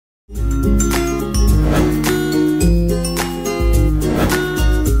Hello.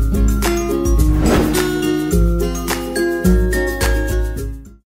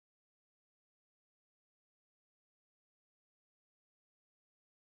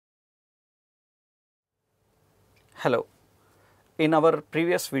 In our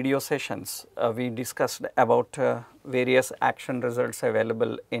previous video sessions, we discussed about various action results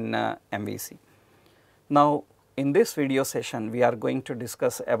available in MVC. Now, in this video session, we are going to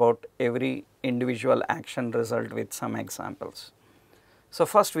discuss about every individual action result with some examples. So,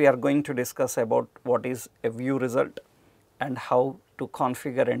 first we are going to discuss about what is a view result and how to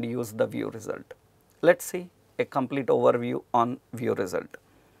configure and use the view result. Let us see a complete overview on view result.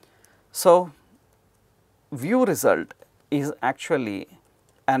 So, view result is actually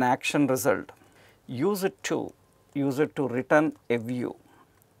an action result used to return a view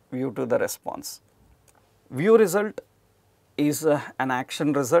to the response. View result is an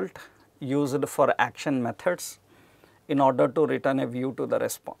action result used for action methods in order to return a view to the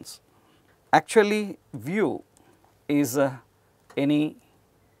response. Actually, view is any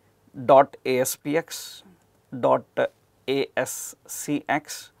 .aspx,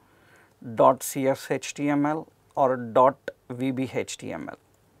 .ascx, .cshtml or .vbhtml.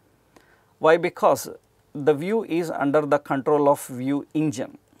 Why? Because the view is under the control of view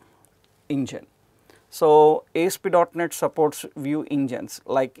engine. So, ASP.NET supports view engines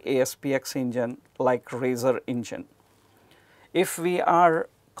like ASPX engine, like Razor engine. If we are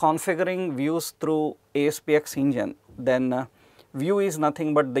configuring views through ASPX engine, then view is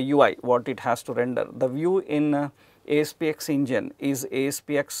nothing but the UI, what it has to render. The view in ASPX engine is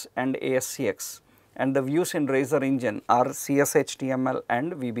ASPX and ASCX, and the views in Razor engine are CSHTML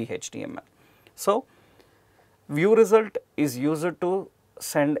and VBHTML. So, view result is used to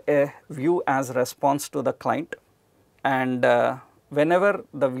send a view as response to the client, and whenever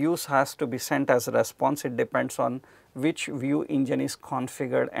the views has to be sent as a response, it depends on which view engine is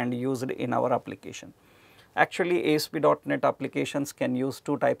configured and used in our application. Actually, ASP.NET applications can use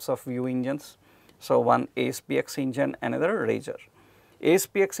two types of view engines. So, one ASPX engine, another Razor.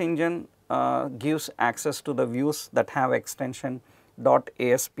 ASPX engine gives access to the views that have extension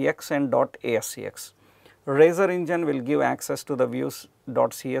 .aspx and .ascx. Razor engine will give access to the views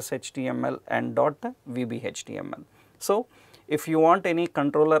 .cshtml and .vbhtml. So, if you want any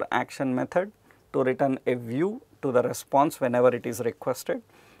controller action method to return a view to the response whenever it is requested,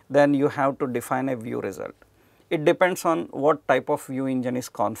 then you have to define a view result. It depends on what type of view engine is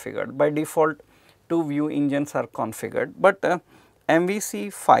configured. By default, two view engines are configured, but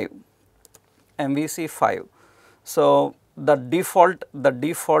MVC 5. So, the default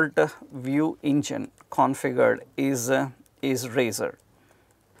view engine configured is Razor.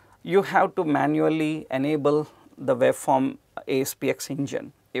 You have to manually enable the web form ASPX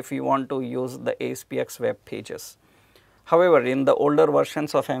engine if you want to use the ASPX web pages. However, in the older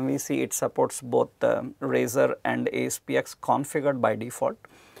versions of MVC, it supports both Razor and ASPX configured by default,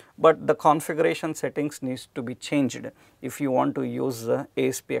 but the configuration settings needs to be changed if you want to use the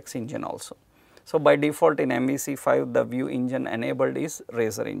ASPX engine also. So, by default in MVC 5, the view engine enabled is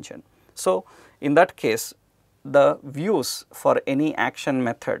Razor engine. So, in that case, the views for any action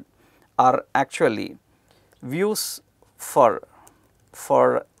method are actually views for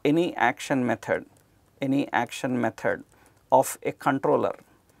any action method of a controller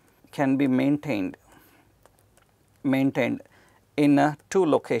can be maintained in two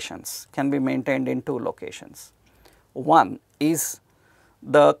locations, One is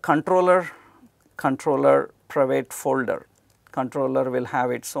the controller private folder. Controller will have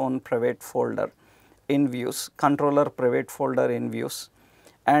its own private folder in views, controller private folder in views,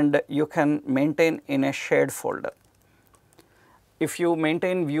 and you can maintain in a shared folder. If you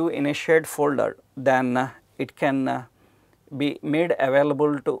maintain view in a shared folder, then it can be made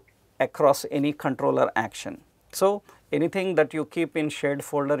available to across any controller action. So, anything that you keep in shared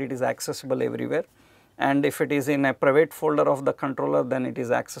folder, it is accessible everywhere, and if it is in a private folder of the controller, then it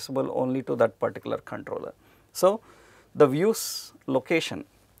is accessible only to that particular controller. So, the views location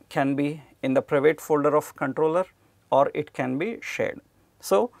can be in the private folder of controller or it can be shared.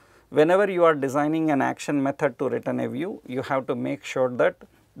 So, whenever you are designing an action method to return a view, you have to make sure that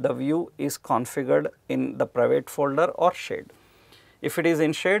the view is configured in the private folder or shared. If it is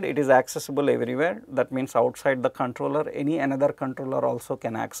in shared, it is accessible everywhere. That means outside the controller, any another controller also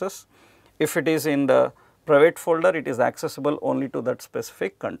can access. If it is in the private folder, it is accessible only to that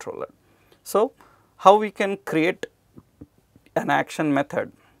specific controller. So, how we can create an action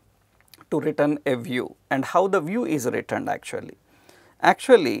method to return a view and how the view is returned actually.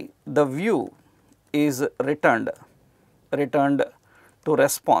 Actually, the view is returned to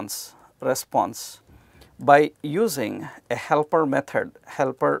response response by using a helper method.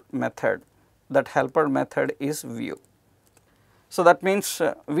 That helper method is view. So, that means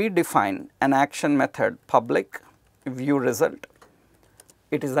we define an action method public view result.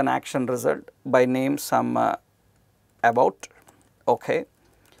 It is an action result by name some about, okay,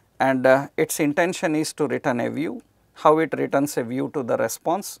 and its intention is to return a view. How it returns a view to the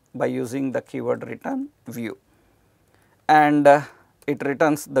response? By using the keyword return view, and it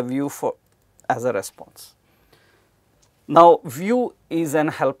returns the view for as a response. Now, view is an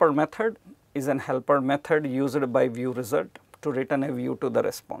helper method, used by view result to return a view to the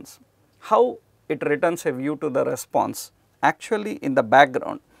response. How it returns a view to the response? Actually, in the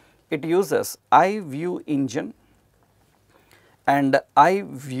background, it uses iView engine and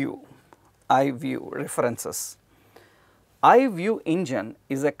iView references. iView engine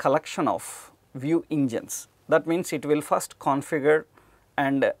is a collection of view engines. That means it will first configure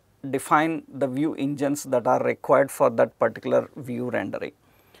and define the view engines that are required for that particular view rendering.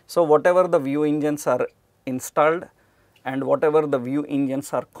 So, whatever the view engines are installed and whatever the view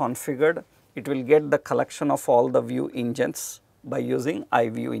engines are configured, it will get the collection of all the view engines by using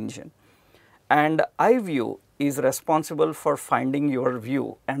iView engine. And iView is responsible for finding your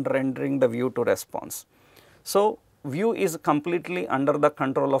view and rendering the view to response. So, view is completely under the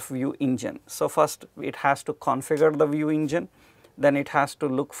control of view engine. So, first it has to configure the view engine, then it has to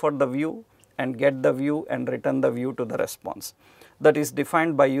look for the view and get the view and return the view to the response. That is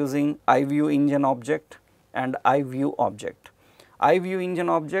defined by using iView engine object and iView object. iView engine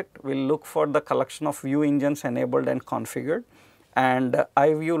object will look for the collection of view engines enabled and configured, and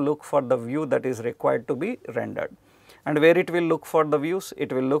iView look for the view that is required to be rendered. And where it will look for the views?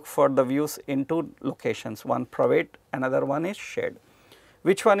 It will look for the views in two locations, one private, another one is shared.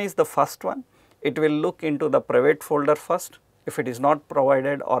 Which one is the first one? It will look into the private folder first. If it is not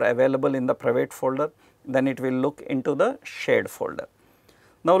provided or available in the private folder, then it will look into the shared folder.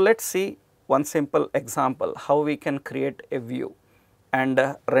 Now, let us see one simple example how we can create a view and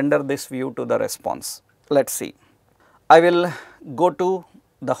render this view to the response. Let us see. I will go to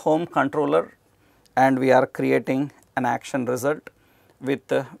the home controller and we are creating an action result with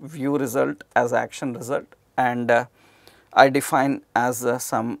view result as action result, and I define as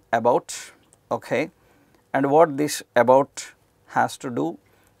some about, okay, and what this about has to do,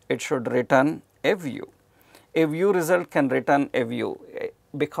 it should return a view. A view result can return a view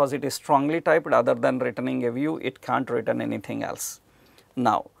because it is strongly typed. Other than returning a view, it can't return anything else.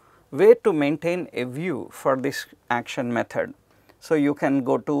 Now, where to maintain a view for this action method? So, you can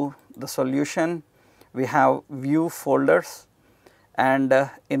go to the solution, we have view folders, and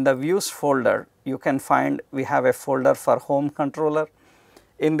in the views folder you can find we have a folder for home controller.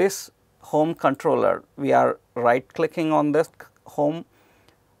 In this home controller, we are right clicking on this home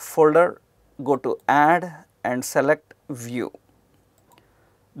folder, go to add and select view.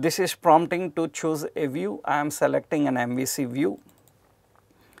 This is prompting to choose a view. I am selecting an MVC view,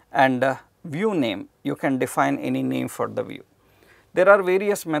 and view name, you can define any name for the view. There are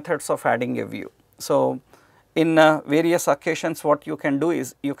various methods of adding a view. So, in various occasions what you can do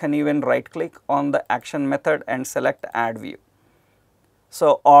is you can even right click on the action method and select add view.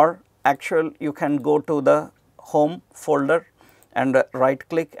 So, or you can go to the home folder and right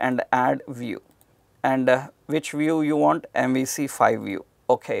click and add view, and which view you want? MVC 5 view.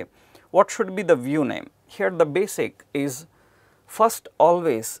 Okay. What should be the view name? Here the basic is first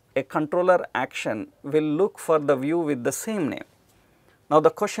always a controller action will look for the view with the same name. Now, the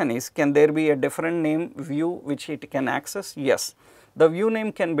question is, can there be a different name view which it can access? Yes, the view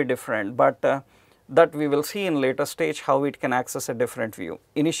name can be different, but that we will see in later stage how it can access a different view.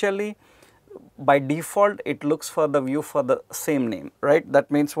 Initially, by default, it looks for the view for the same name, right?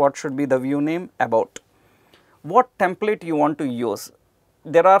 That means what should be the view name? About. What template you want to use?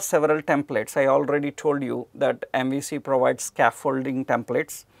 There are several templates. I already told you that MVC provides scaffolding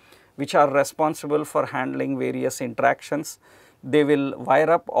templates which are responsible for handling various interactions. They will wire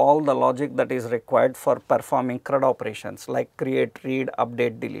up all the logic that is required for performing CRUD operations like create, read,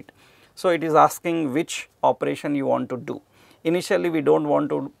 update, delete. So, it is asking which operation you want to do. Initially, we do not want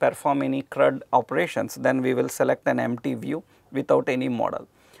to perform any CRUD operations, then we will select an empty view without any model.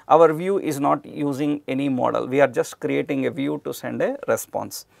 Our view is not using any model, we are just creating a view to send a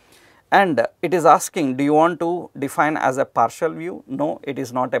response. And it is asking, do you want to define as a partial view? No, it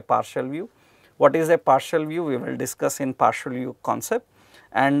is not a partial view. What is a partial view? We will discuss in partial view concept,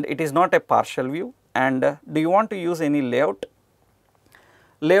 and it is not a partial view. And do you want to use any layout?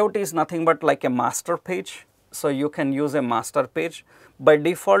 Layout is nothing but like a master page. So, you can use a master page. By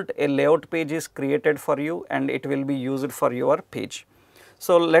default, a layout page is created for you and it will be used for your page.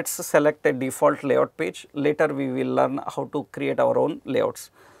 So, let us select a default layout page. Later we will learn how to create our own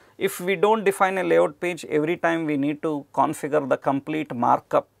layouts. If we do not define a layout page, every time we need to configure the complete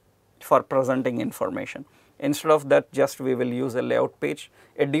markup for presenting information. Instead of that, just we will use a layout page.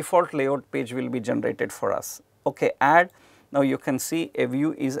 A default layout page will be generated for us. Okay, add. Now you can see a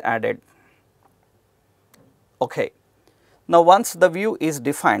view is added. Okay. Now once the view is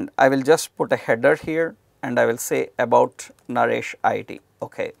defined, I will just put a header here and I will say about Naresh IT.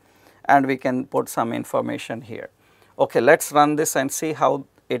 Okay, and we can put some information here. Okay, let us run this and see how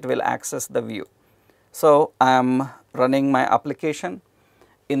it will access the view. So I am running my application.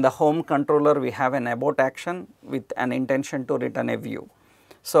 In the home controller, we have an about action with an intention to return a view.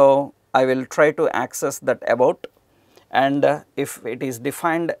 So I will try to access that about, and if it is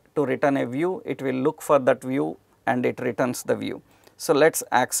defined to return a view, it will look for that view and it returns the view. So let us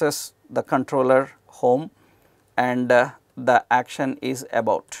access the controller home, and the action is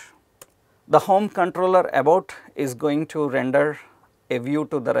about. The home controller about is going to render a view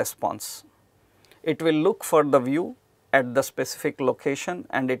to the response. It will look for the view at the specific location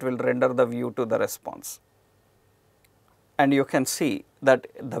and it will render the view to the response. And you can see that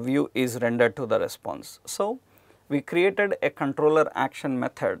the view is rendered to the response. So we created a controller action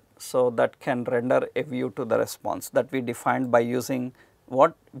method so that can render a view to the response, that we defined by using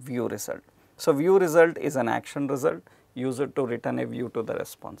what? View result. So view result is an action result, use it to return a view to the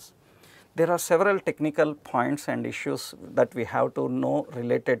response. There are several technical points and issues that we have to know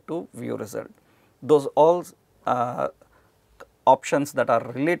related to view result. Those all options that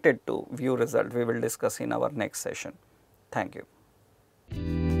are related to view result we will discuss in our next session. Thank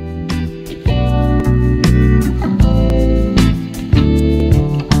you.